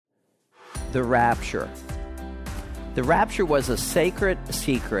the rapture. The rapture was a sacred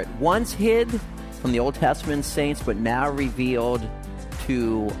secret, once hid from the Old Testament saints, but now revealed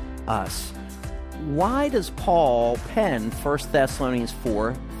to us. Why does Paul pen 1 Thessalonians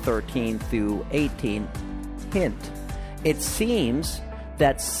 4:13 through 18? Hint. It seems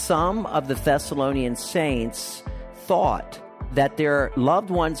that some of the Thessalonian saints thought that their loved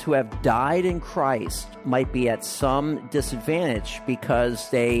ones who have died in Christ might be at some disadvantage because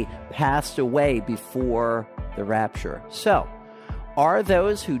they passed away before the rapture. So, are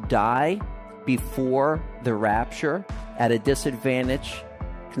those who die before the rapture at a disadvantage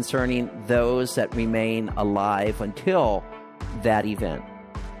concerning those that remain alive until that event?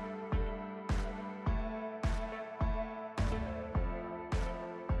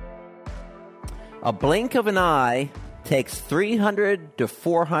 A blink of an eye takes 300 to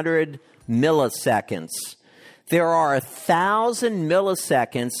 400 milliseconds. There are 1,000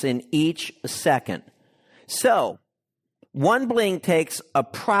 milliseconds in each second. So, one blink takes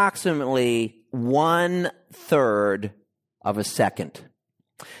approximately 1/3 of a second.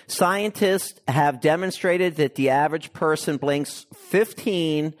 Scientists have demonstrated that the average person blinks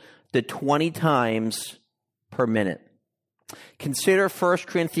 15 to 20 times per minute. Consider 1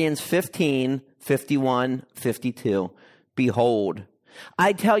 Corinthians 15, 51, 52. Behold,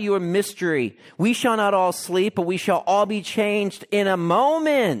 I tell you a mystery. We shall not all sleep, but we shall all be changed in a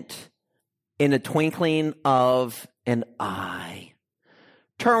moment, in a twinkling of an eye.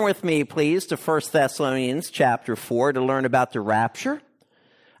 Turn with me, please, to 1 Thessalonians chapter 4 to learn about the rapture.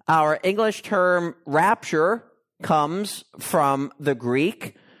 Our English term rapture comes from the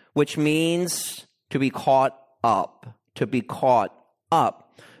Greek, which means to be caught up, to be caught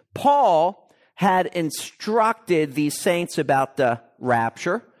up. Paul had instructed these saints about the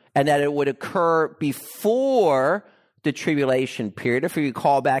rapture and that it would occur before the tribulation period. If you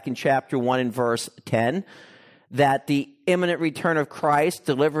recall back in chapter 1 and verse 10, that the imminent return of Christ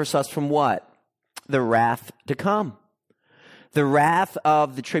delivers us from what? The wrath to come. The wrath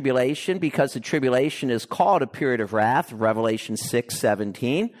of the tribulation, because the tribulation is called a period of wrath, Revelation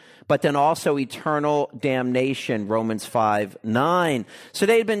 6:17, but then also eternal damnation, Romans 5:9. So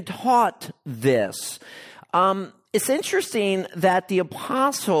they'd been taught this. It's interesting that the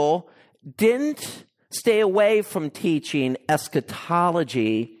apostle didn't stay away from teaching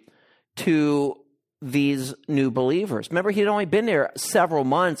eschatology to these new believers. Remember, he'd only been there several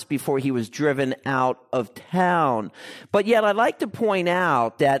months before he was driven out of town. But yet, I'd like to point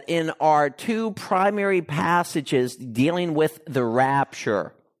out that in our two primary passages dealing with the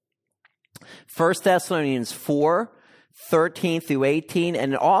rapture, 1 Thessalonians 4, 13 through 18,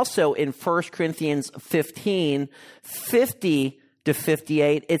 and also in 1 Corinthians 15, 50 to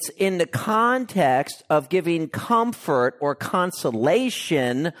 58, it's in the context of giving comfort or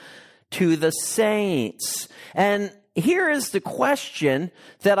consolation to the saints. And here is the question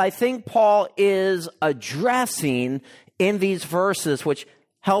that I think Paul is addressing in these verses, which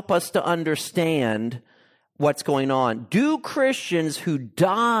help us to understand what's going on. Do Christians who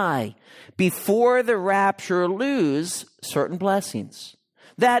die before the rapture lose certain blessings?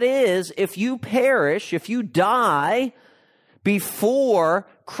 That is, if you perish, if you die before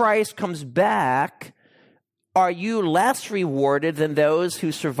Christ comes back, are you less rewarded than those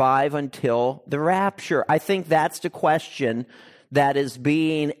who survive until the rapture? I think that's the question that is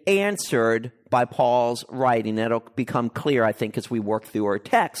being answered by Paul's writing. That'll become clear, I think, as we work through our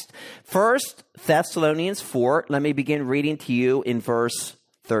text. 1 Thessalonians 4, let me begin reading to you in verse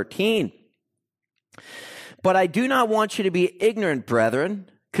 13. But I do not want you to be ignorant, brethren,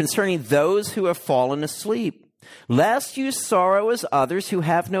 concerning those who have fallen asleep, lest you sorrow as others who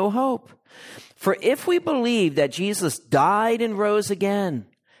have no hope. For if we believe that Jesus died and rose again,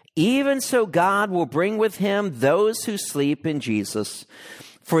 even so God will bring with him those who sleep in Jesus.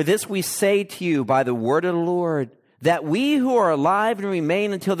 For this we say to you by the word of the Lord, that we who are alive and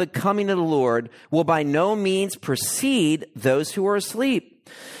remain until the coming of the Lord will by no means precede those who are asleep.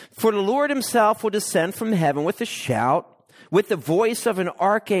 For the Lord himself will descend from heaven with a shout, with the voice of an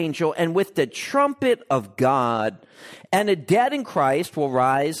archangel, and with the trumpet of God. And the dead in Christ will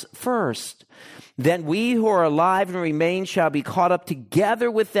rise first. Then we who are alive and remain shall be caught up together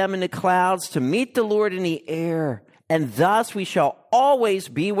with them in the clouds to meet the Lord in the air. And thus we shall always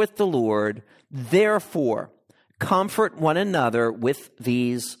be with the Lord. Therefore, comfort one another with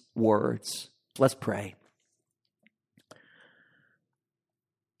these words. Let's pray.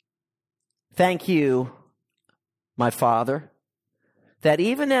 Thank you, my Father, that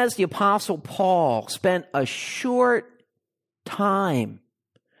even as the Apostle Paul spent a short time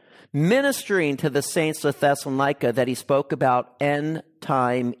ministering to the saints of Thessalonica that he spoke about end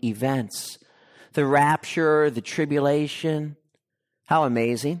time events, the rapture, the tribulation. How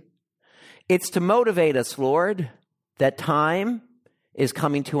amazing. It's to motivate us, Lord, that time is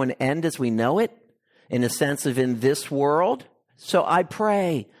coming to an end as we know it, in the sense of in this world. So I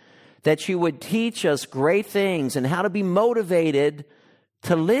pray that you would teach us great things and how to be motivated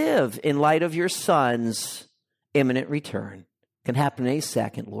to live in light of your Son's imminent return. It can happen any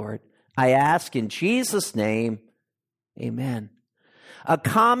second, Lord. I ask in Jesus' name, amen. A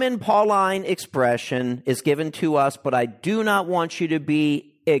common Pauline expression is given to us, but I do not want you to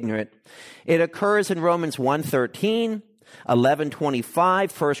be ignorant. It occurs in Romans 1:13,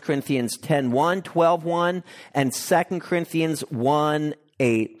 11:25, 1 Corinthians 10:1, 12:1, and 2 Corinthians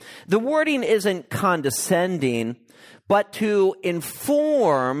 1:8. The wording isn't condescending, but to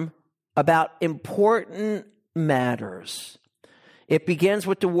inform about important matters. It begins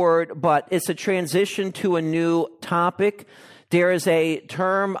with the word but. It's a transition to a new topic. There is a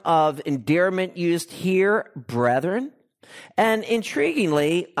term of endearment used here, brethren. And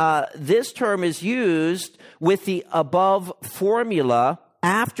intriguingly, this term is used with the above formula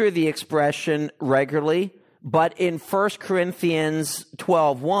after the expression regularly, but in 1 Corinthians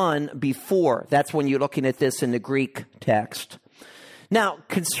 12:1 before. That's when you're looking at this in the Greek text. Now,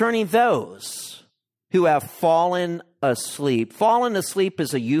 concerning those who have fallen asleep. Fallen asleep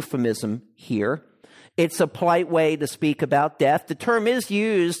is a euphemism here. It's a polite way to speak about death. The term is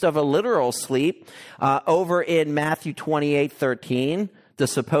used of a literal sleep over in Matthew 28:13, the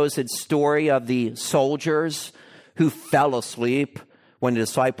supposed story of the soldiers who fell asleep when the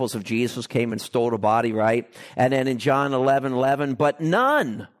disciples of Jesus came and stole the body, right? And then in John 11:11, but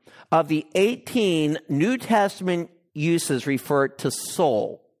none of the 18 New Testament uses refer to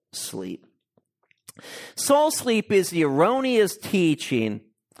soul sleep. Soul sleep is the erroneous teaching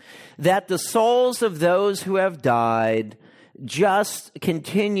that the souls of those who have died just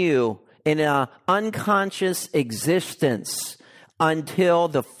continue in an unconscious existence until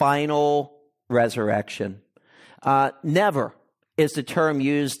the final resurrection. Never is the term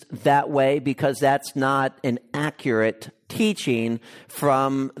used that way, because that's not an accurate teaching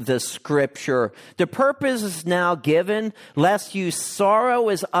from the Scripture. The purpose is now given, lest you sorrow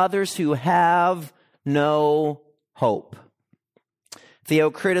as others who have no hope.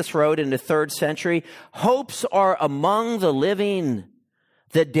 Theocritus wrote in the 3rd century, hopes are among the living,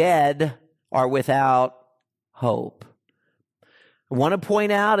 the dead are without hope. I want to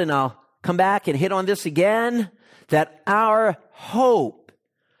point out, and I'll come back and hit on this again, that our hope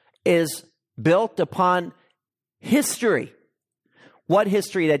is built upon history. What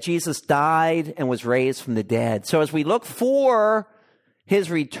history? That Jesus died and was raised from the dead. So as we look for his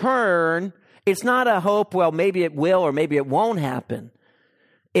return, it's not a hope, well, maybe it will or maybe it won't happen.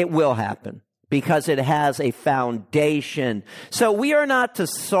 It will happen because it has a foundation. So we are not to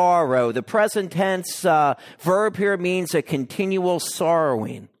sorrow. The present tense verb here means a continual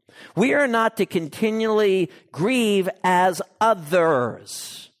sorrowing. We are not to continually grieve as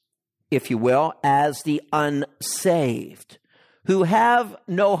others, if you will, as the unsaved, who have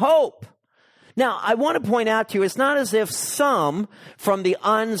no hope. Now, I want to point out to you, it's not as if some from the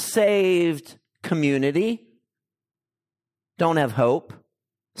unsaved community don't have hope.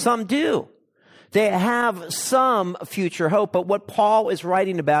 Some do. They have some future hope, but what Paul is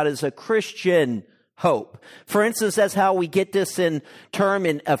writing about is a Christian hope. For instance, that's how we get this in term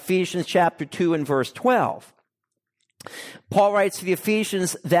in Ephesians chapter 2 and verse 12. Paul writes to the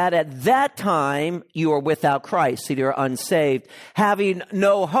Ephesians that at that time you are without Christ, so you're unsaved, having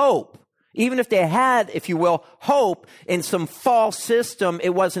no hope. Even if they had, if you will, hope in some false system,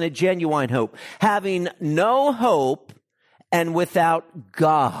 it wasn't a genuine hope. Having no hope and without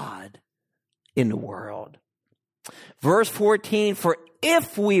God in the world. Verse 14, for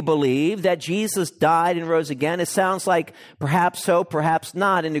if we believe that Jesus died and rose again, it sounds like perhaps so, perhaps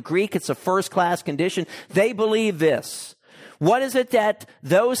not. In the Greek, it's a first-class condition. They believe this. What is it that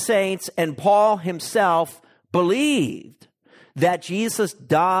those saints and Paul himself believed? That Jesus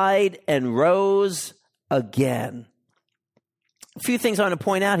died and rose again. A few things I want to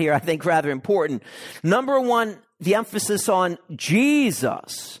point out here, I think rather important. Number one, the emphasis on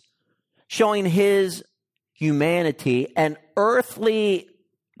Jesus, showing his humanity, an earthly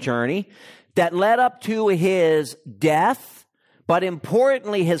journey that led up to his death, but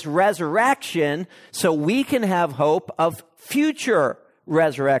importantly, his resurrection, so we can have hope of future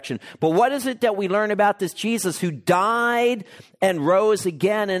resurrection. But what is it that we learn about this Jesus who died and rose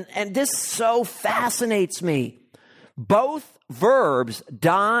again? And this so fascinates me. Both verbs,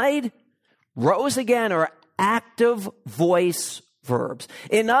 died, rose again, are active voice verbs.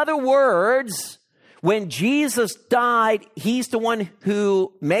 In other words, when Jesus died, he's the one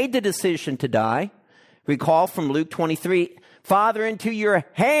who made the decision to die. Recall from Luke 23, Father, into your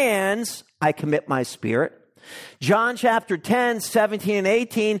hands I commit my spirit. John chapter 10, 17 and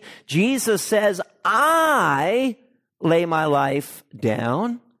 18, Jesus says, I lay my life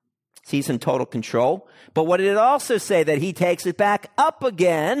down. He's in total control. But what did it also say? That he takes it back up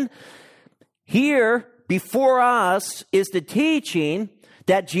again. Here, before us, is the teaching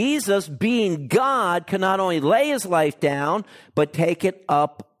that Jesus, being God, can not only lay his life down, but take it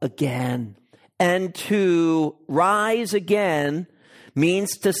up again. And to rise again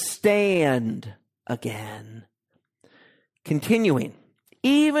means to stand again. Continuing,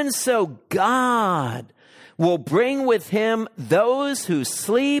 even so God will bring with him those who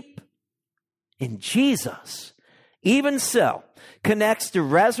sleep in Jesus. Even so, connects the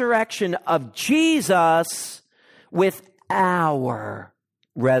resurrection of Jesus with our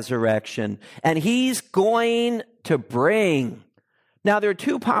resurrection. And he's going to bring. Now, there are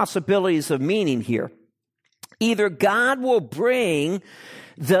two possibilities of meaning here. Either God will bring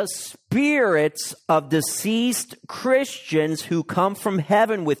the spirits of deceased Christians who come from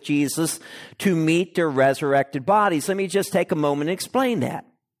heaven with Jesus to meet their resurrected bodies. Let me just take a moment and explain that.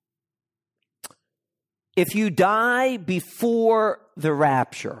 If you die before the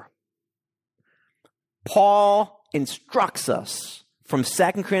rapture, Paul instructs us from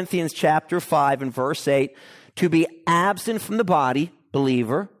 2 Corinthians chapter 5 and verse 8 to be absent from the body,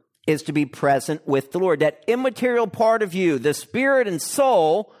 believer, is to be present with the Lord. That immaterial part of you, the spirit and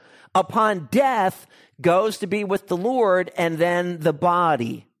soul, upon death goes to be with the Lord, and then the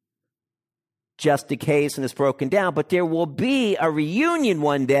body just decays and is broken down. But there will be a reunion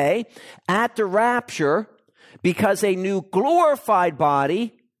one day at the rapture, because a new glorified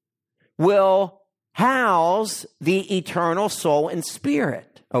body will house the eternal soul and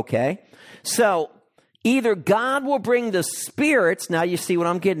spirit. Okay? So either God will bring the spirits, now you see what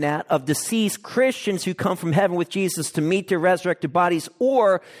I'm getting at, of deceased Christians who come from heaven with Jesus to meet their resurrected bodies,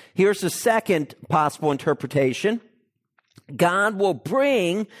 or here's the second possible interpretation. God will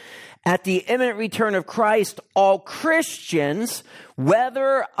bring, at the imminent return of Christ, all Christians,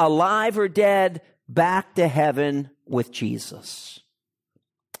 whether alive or dead, back to heaven with Jesus.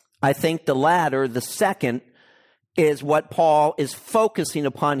 I think the latter, the second, is what Paul is focusing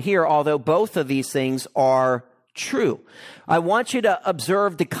upon here, although both of these things are true. I want you to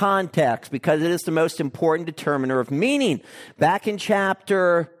observe the context, because it is the most important determiner of meaning. Back in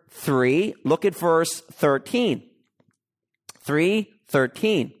chapter 3, look at verse 13.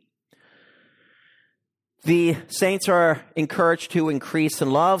 3:13. The saints are encouraged to increase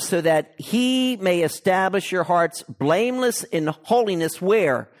in love so that he may establish your hearts blameless in holiness.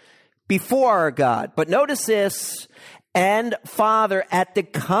 Where? Before our God. But notice this, and Father, at the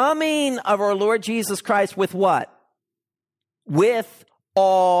coming of our Lord Jesus Christ, with what? With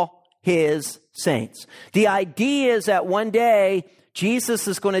all his saints. The idea is that one day Jesus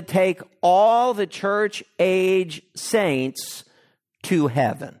is going to take all the church age saints to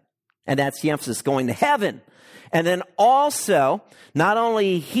heaven. And that's the emphasis, going to heaven. And then also, not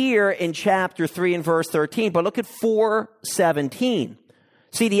only here in chapter 3 and verse 13, but look at 4:17.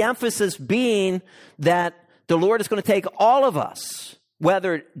 See, the emphasis being that the Lord is going to take all of us,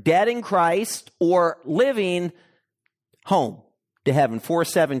 whether dead in Christ or living, home to heaven.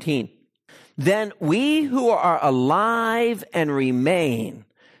 4:17. Then we who are alive and remain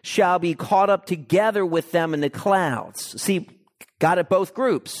shall be caught up together with them in the clouds. See, got it, both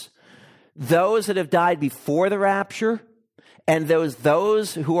groups. Those that have died before the rapture and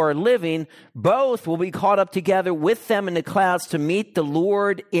those who are living, both will be caught up together with them in the clouds to meet the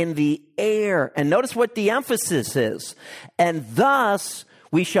Lord in the air. And notice what the emphasis is. And thus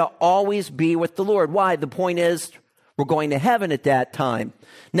we shall always be with the Lord. Why? The point is, we're going to heaven at that time.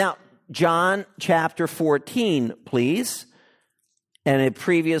 Now, John chapter 14, please. And a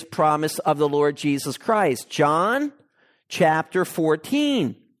previous promise of the Lord Jesus Christ. John chapter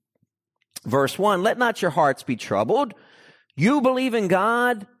 14. Verse 1, let not your hearts be troubled. You believe in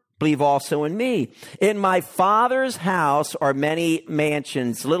God, believe also in me. In my Father's house are many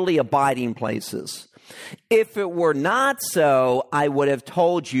mansions, literally abiding places. If it were not so, I would have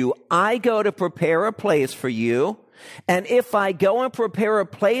told you, I go to prepare a place for you. And if I go and prepare a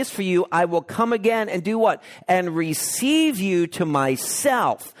place for you, I will come again and do what? And receive you to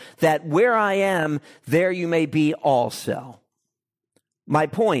myself, that where I am, there you may be also. My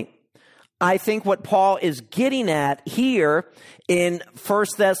point, I think what Paul is getting at here in 1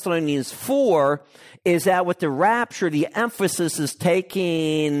 Thessalonians 4 is that with the rapture, the emphasis is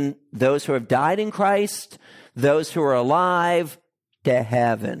taking those who have died in Christ, those who are alive, to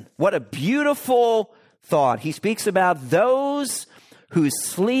heaven. What a beautiful thought. He speaks about those who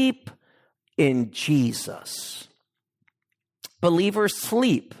sleep in Jesus. Believers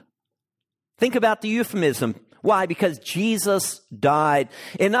sleep. Think about the euphemism. Why? Because Jesus died.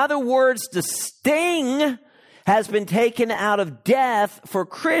 In other words, the sting has been taken out of death for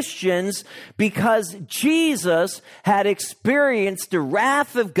Christians because Jesus had experienced the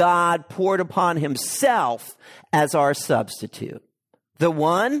wrath of God poured upon himself as our substitute. The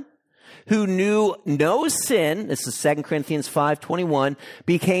one who knew no sin, this is 2 Corinthians 5:21,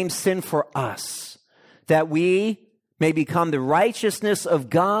 became sin for us, that we may become the righteousness of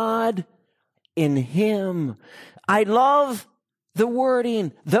God in him. I love the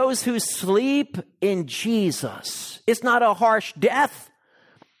wording, those who sleep in Jesus. It's not a harsh death.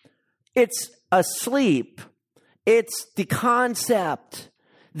 It's a sleep. It's the concept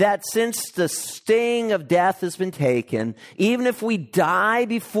that since the sting of death has been taken, even if we die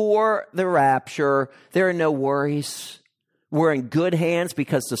before the rapture, there are no worries. We're in good hands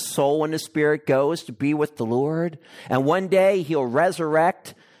because the soul and the spirit goes to be with the Lord. And one day he'll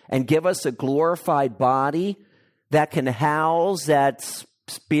resurrect and give us a glorified body that can house that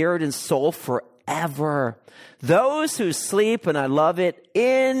spirit and soul forever. Those who sleep, and I love it,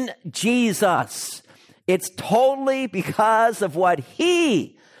 in Jesus, it's totally because of what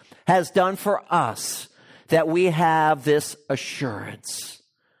he has done for us that we have this assurance.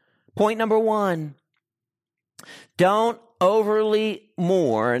 Point number 1, don't overly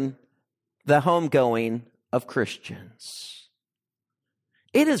mourn the homegoing of Christians.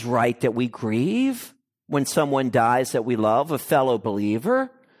 It is right that we grieve when someone dies that we love, a fellow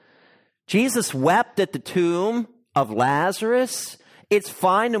believer. Jesus wept at the tomb of Lazarus. It's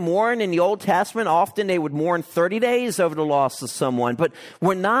fine to mourn. In the Old Testament, often they would mourn 30 days over the loss of someone. But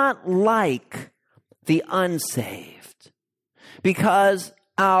we're not like the unsaved because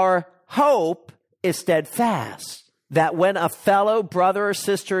our hope is steadfast, that when a fellow brother or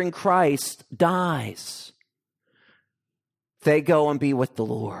sister in Christ dies, they go and be with the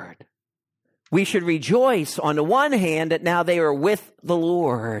Lord. We should rejoice on the one hand that now they are with the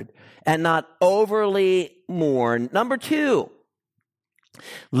Lord and not overly mourn. Number 2,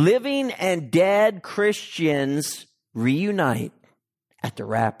 living and dead Christians reunite at the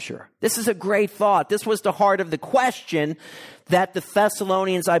rapture. This is a great thought. This was the heart of the question that the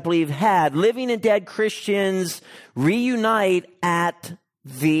Thessalonians, I believe, had. Living and dead Christians reunite at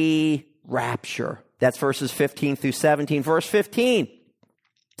the rapture. That's verses 15 through 17. Verse 15.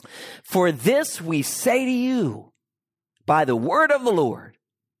 For this we say to you by the word of the Lord.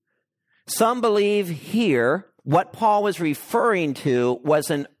 Some believe here what Paul was referring to was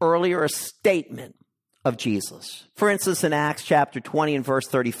an earlier statement of Jesus. For instance, in Acts chapter 20 and verse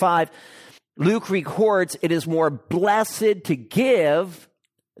 35, Luke records, it is more blessed to give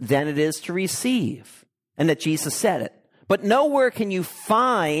than it is to receive. And that Jesus said it. But nowhere can you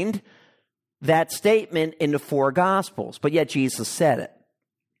find that statement in the 4 Gospels. But yet Jesus said it.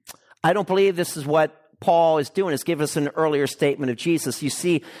 I don't believe this is what Paul is doing, is give us an earlier statement of Jesus. You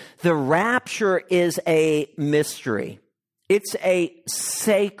see, the rapture is a mystery. It's a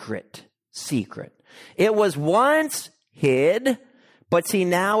sacred secret. It was once hid, but see,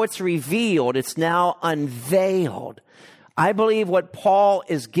 now it's revealed. It's now unveiled. I believe what Paul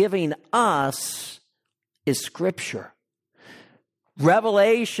is giving us is Scripture.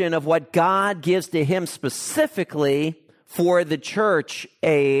 Revelation of what God gives to him specifically for the church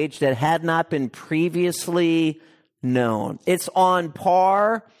age that had not been previously known. It's on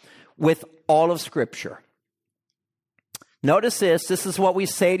par with all of Scripture. Notice this. This is what we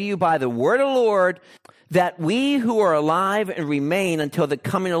say to you by the word of the Lord, that we who are alive and remain until the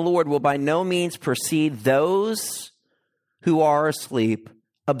coming of the Lord will by no means precede those who are asleep.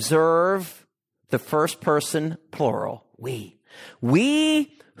 Observe the first person plural, we.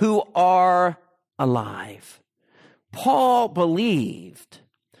 We who are alive. Paul believed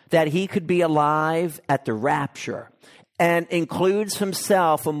that he could be alive at the rapture and includes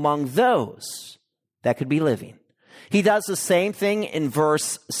himself among those that could be living. He does the same thing in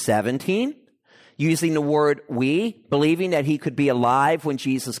verse 17, using the word we, believing that he could be alive when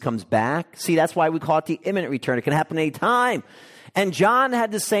Jesus comes back. See, that's why we call it the imminent return. It can happen any time. And John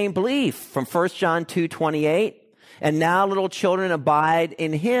had the same belief from 1 John 2:28. And now little children abide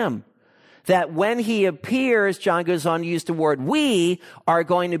in him. That when he appears, John goes on to use the word we, are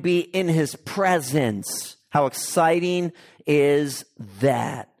going to be in his presence. How exciting is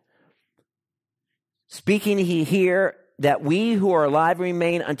that? Speaking here that we who are alive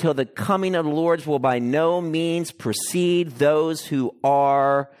remain until the coming of the Lord will by no means precede those who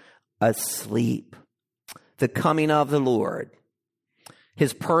are asleep. The coming of the Lord.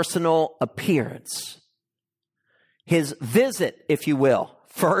 his personal appearance, his visit, if you will.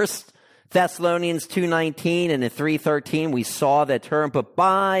 First Thessalonians 2:19 and in 3:13, we saw that term, but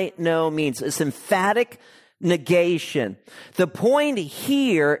by no means. It's emphatic negation. The point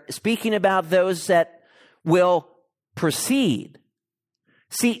here, speaking about those that will proceed.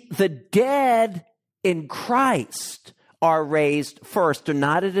 See, the dead in Christ are raised first. They're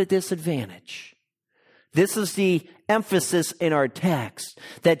not at a disadvantage. This is the emphasis in our text,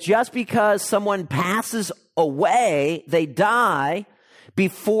 that just because someone passes away, they die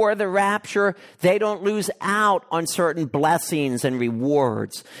before the rapture, they don't lose out on certain blessings and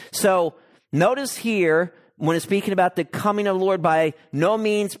rewards. So notice here, when it's speaking about the coming of the Lord, by no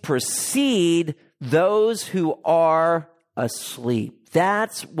means precede those who are asleep.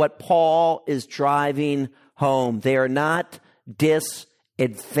 That's what Paul is driving home. They are not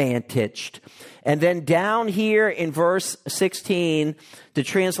disadvantaged. And then down here in verse 16, the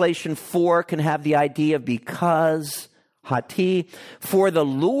translation for can have the idea of because, hati, for the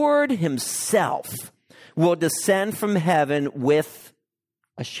Lord himself will descend from heaven with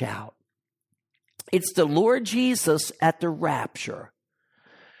a shout. It's the Lord Jesus at the rapture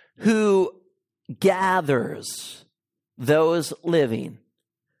who gathers those living,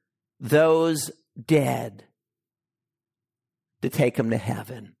 those dead, to take them to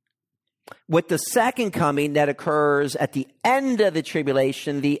heaven. With the second coming that occurs at the end of the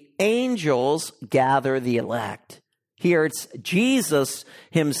tribulation, the angels gather the elect. Here it's Jesus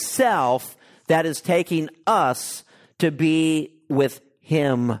himself that is taking us to be with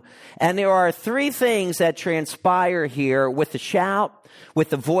him. And there are three things that transpire here with the shout, with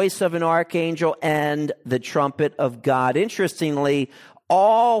the voice of an archangel, and the trumpet of God. Interestingly,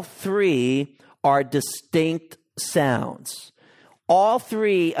 all three are distinct sounds. All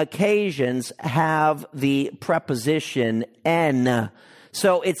three occasions have the preposition en.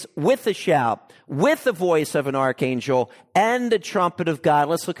 So it's with the shout, with the voice of an archangel, and the trumpet of God.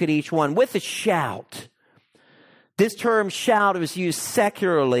 Let's look at each one. With the shout. This term shout was used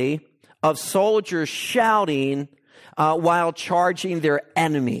secularly of soldiers shouting while charging their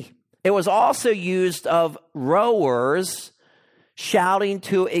enemy. It was also used of rowers shouting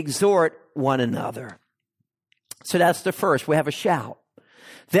to exhort one another. So that's the first. We have a shout.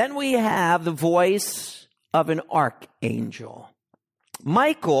 Then we have the voice of an archangel.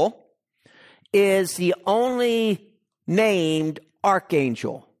 Michael is the only named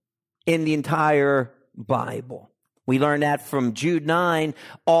archangel in the entire Bible. We learn that from Jude 9,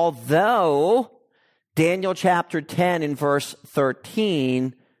 although Daniel chapter 10 and verse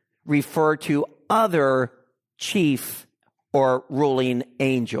 13 refer to other chief or ruling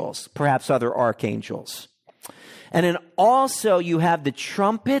angels, perhaps other archangels. And then also you have the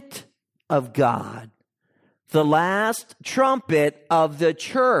trumpet of God, the last trumpet of the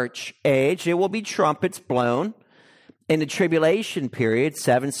church age. There will be trumpets blown in the tribulation period,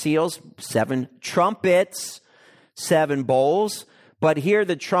 7 seals, 7 trumpets, 7 bowls. But here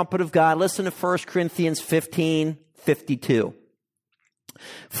the trumpet of God, listen to 1 Corinthians 15:52.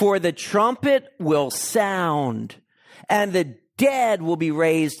 For the trumpet will sound, and the dead will be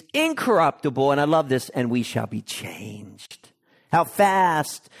raised incorruptible, and I love this, and we shall be changed. How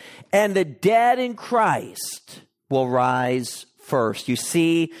fast? And the dead in Christ will rise first. You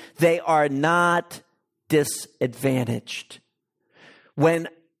see, they are not disadvantaged. When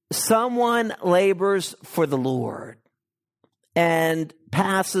someone labors for the Lord and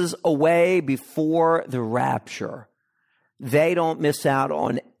passes away before the rapture, they don't miss out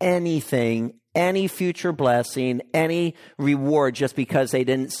on anything, any future blessing, any reward just because they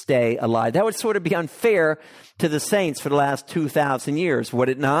didn't stay alive. That would sort of be unfair to the saints for the last 2,000 years, would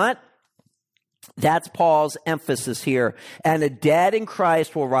it not? That's Paul's emphasis here. And the dead in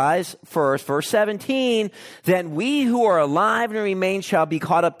Christ will rise first. Verse 17, then we who are alive and remain shall be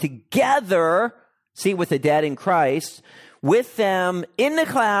caught up together, see, with the dead in Christ, with them in the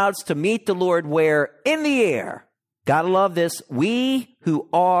clouds to meet the Lord where? In the air. Gotta love this. We who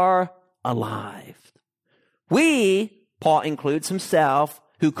are alive. We, Paul includes himself,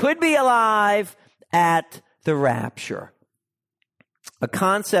 who could be alive at the rapture. A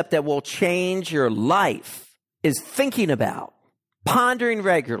concept that will change your life is thinking about, pondering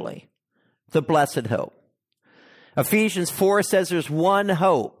regularly, the blessed hope. Ephesians 4 says there's one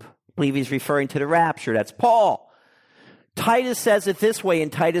hope. I believe he's referring to the rapture. That's Paul. Titus says it this way in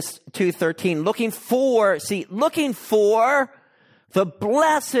Titus 2:13, looking for the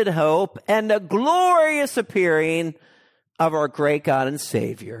blessed hope and the glorious appearing of our great God and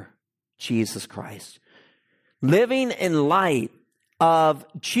Savior, Jesus Christ. Living in light of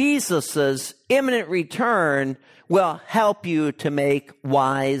Jesus's imminent return will help you to make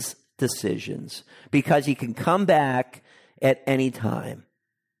wise decisions, because he can come back at any time.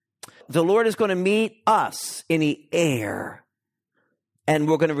 The Lord is going to meet us in the air, and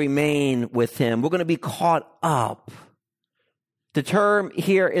we're going to remain with him. We're going to be caught up. The term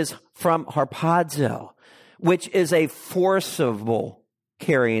here is from harpazo, which is a forcible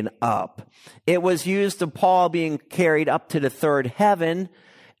carrying up. It was used of Paul being carried up to the third heaven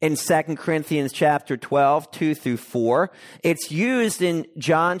in 2 Corinthians chapter 12, 2 through 4. It's used in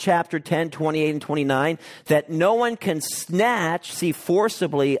John chapter 10, 28 and 29, that no one can snatch,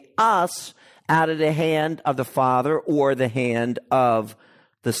 forcibly, us out of the hand of the Father or the hand of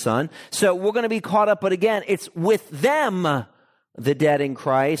the Son. So we're going to be caught up, but again, it's with them, the dead in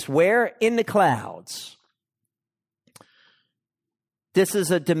Christ. Where? In the clouds. This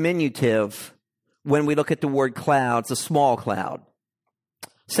is a diminutive when we look at the word clouds, a small cloud.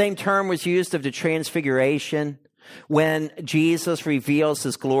 Same term was used of the transfiguration when Jesus reveals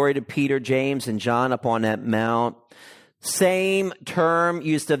his glory to Peter, James, and John up on that mount. Same term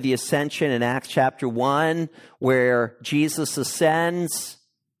used of the ascension in Acts chapter 1, where Jesus ascends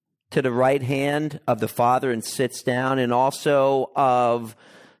to the right hand of the Father and sits down, and also of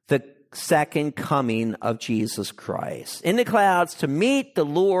the second coming of Jesus Christ. In the clouds to meet the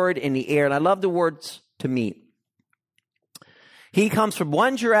Lord in the air. And I love the words to meet. He comes from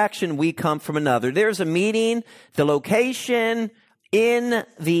one direction, we come from another. There's a meeting, the location, in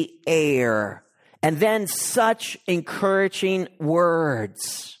the air. And then such encouraging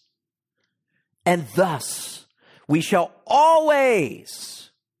words. And thus, we shall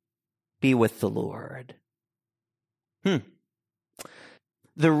always be with the Lord.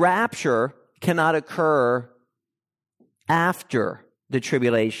 The rapture cannot occur after the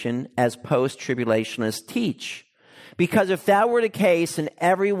tribulation, as post-tribulationists teach. Because if that were the case and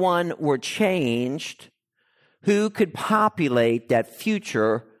everyone were changed, who could populate that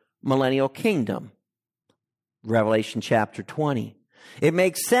future millennial kingdom? Revelation chapter 20. It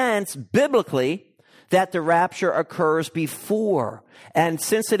makes sense biblically that the rapture occurs before. And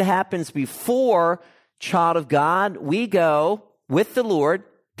since it happens before, child of God, we go with the Lord,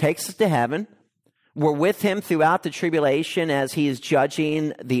 takes us to heaven. We're with him throughout the tribulation as he is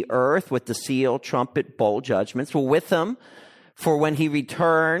judging the earth with the seal, trumpet, bowl judgments. We're with him for when he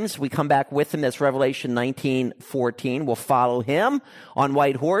returns. We come back with him. That's Revelation 19:14. We'll follow him on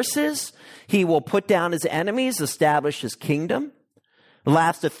white horses. He will put down his enemies, establish his kingdom. It'll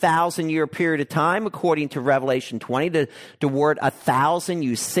last 1,000-year period of time, according to Revelation 20. The word 1,000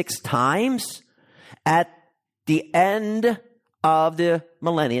 used 6 times. At the end of the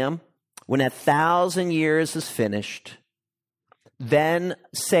millennium, when 1,000 years is finished, then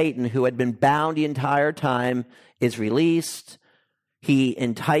Satan, who had been bound the entire time, is released. He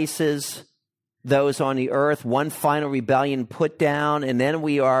entices those on the earth, one final rebellion put down, and then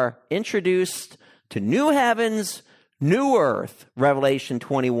we are introduced to new heavens, new earth, Revelation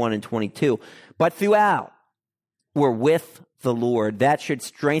 21 and 22. But throughout, we're with the Lord. That should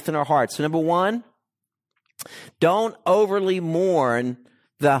strengthen our hearts. So number one, don't overly mourn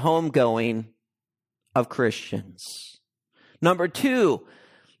the homegoing of Christians. Number two,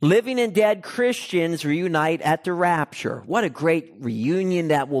 living and dead Christians reunite at the rapture. What a great reunion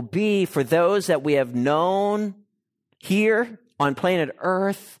that will be for those that we have known here on planet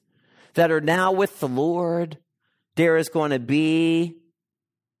Earth that are now with the Lord. There is going to be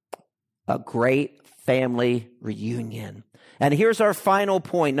a great family reunion. And here's our final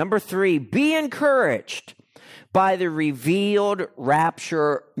point. Number three, be encouraged by the revealed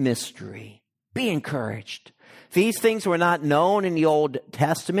rapture mystery. Be encouraged. These things were not known in the Old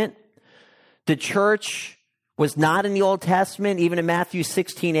Testament. The church was not in the Old Testament. Even in Matthew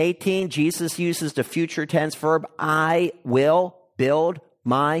 16:18, Jesus uses the future tense verb, I will build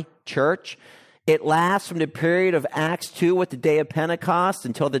my church. It lasts from the period of Acts 2 with the day of Pentecost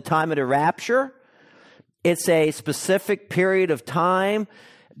until the time of the rapture. It's a specific period of time.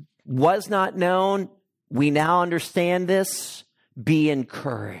 Was not known. We now understand this. Be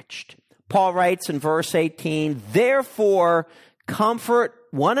encouraged. Paul writes in verse 18, therefore, comfort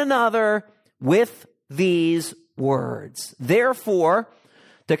one another with these words. Therefore,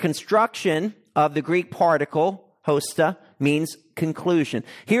 the construction of the Greek particle, hosta, means conclusion.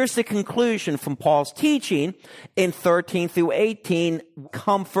 Here's the conclusion from Paul's teaching in 13 through 18,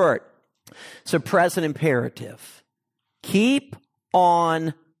 comfort. So present imperative. Keep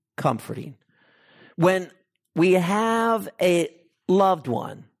on comforting. When we have a loved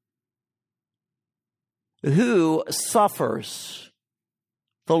one who suffers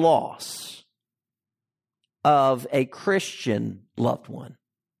the loss of a Christian loved one.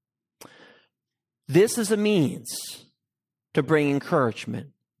 This is a means to bring encouragement.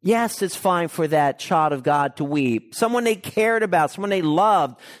 Yes, it's fine for that child of God to weep. Someone they cared about, someone they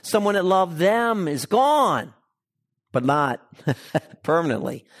loved, someone that loved them is gone, but not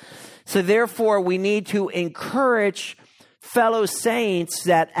permanently. So therefore, we need to encourage fellow saints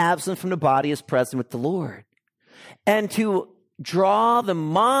that absent from the body is present with the Lord, and to draw the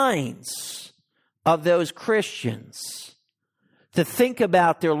minds of those Christians to think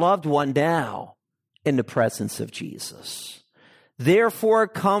about their loved one now in the presence of Jesus. Therefore,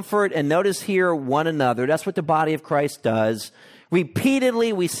 comfort, and notice here, one another. That's what the body of Christ does.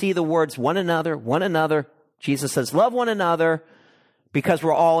 Repeatedly, we see the words one another, one another. Jesus says, love one another because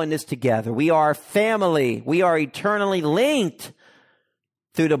we're all in this together. We are family. We are eternally linked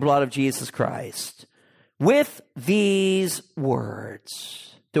through the blood of Jesus Christ. With these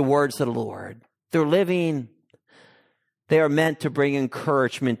words, the words of the Lord, they're living. They are meant to bring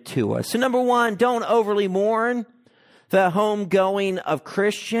encouragement to us. So number one, don't overly mourn the homegoing of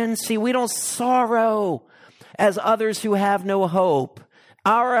Christians. See, we don't sorrow as others who have no hope.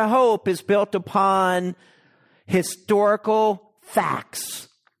 Our hope is built upon historical facts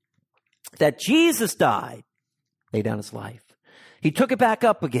that Jesus died, laid down his life. He took it back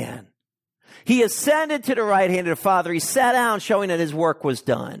up again. He ascended to the right hand of the Father. He sat down, showing that his work was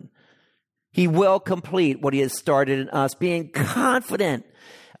done. He will complete what he has started in us, being confident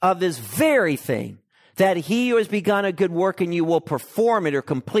of this very thing, that he who has begun a good work in you will perform it or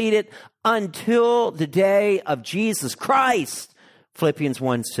complete it until the day of Jesus Christ. Philippians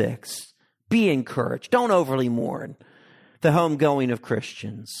 1:6. Be encouraged. Don't overly mourn the homegoing of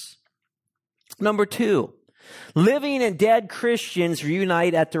Christians. Number two, living and dead Christians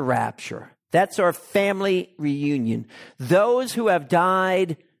reunite at the rapture. That's our family reunion. Those who have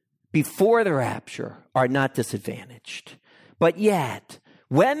died before the rapture are not disadvantaged. But yet,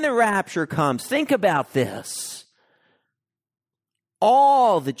 when the rapture comes, think about this.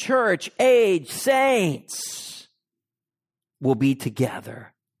 All the church-age saints will be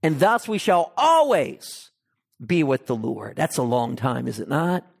together, and thus we shall always be with the Lord. That's a long time, is it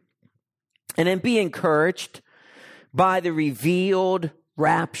not? And then be encouraged by the revealed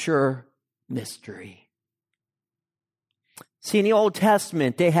rapture mystery. See, in the Old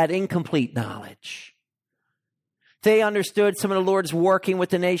Testament, they had incomplete knowledge. They understood some of the Lord's working with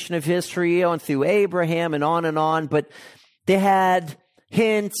the nation of Israel and through Abraham and on, but they had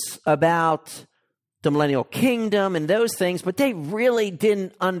hints about the millennial kingdom and those things, but they really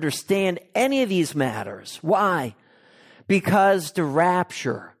didn't understand any of these matters. Why? Because the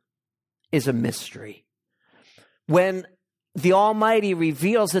rapture is a mystery. When the Almighty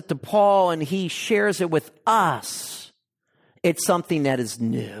reveals it to Paul and he shares it with us, it's something that is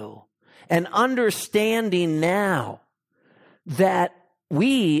new. And understanding now that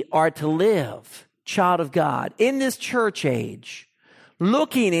we are to live, child of God, in this church age,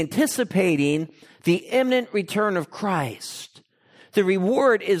 looking, anticipating the imminent return of Christ. The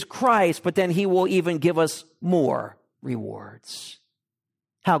reward is Christ, but then he will even give us more rewards.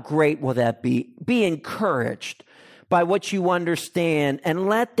 How great will that be? Be encouraged by what you understand, and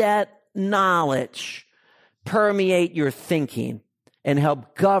let that knowledge permeate your thinking and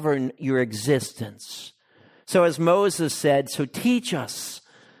help govern your existence. So as Moses said, so teach us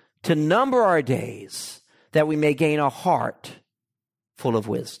to number our days that we may gain a heart full of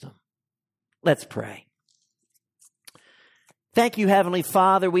wisdom. Let's pray. Thank you, Heavenly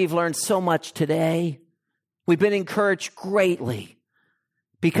Father. We've learned so much today. We've been encouraged greatly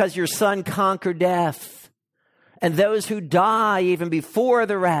because your Son conquered death. And those who die even before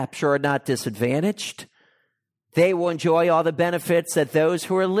the rapture are not disadvantaged. They will enjoy all the benefits that those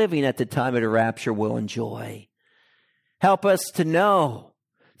who are living at the time of the rapture will enjoy. Help us to know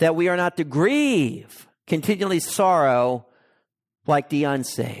that we are not to grieve, continually sorrow like the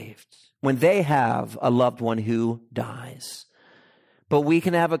unsaved when they have a loved one who dies. But we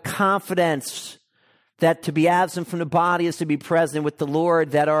can have a confidence that to be absent from the body is to be present with the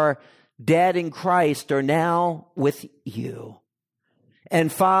Lord, that our dead in Christ are now with you.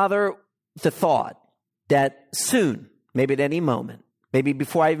 And Father, the thought that soon, maybe at any moment, maybe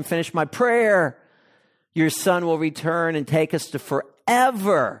before I even finish my prayer, your Son will return and take us to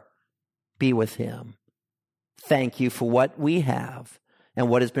forever be with him. Thank you for what we have and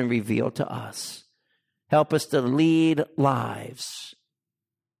what has been revealed to us. Help us to lead lives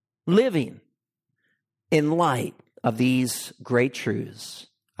living in light of these great truths.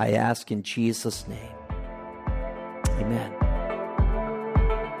 I ask in Jesus' name. Amen.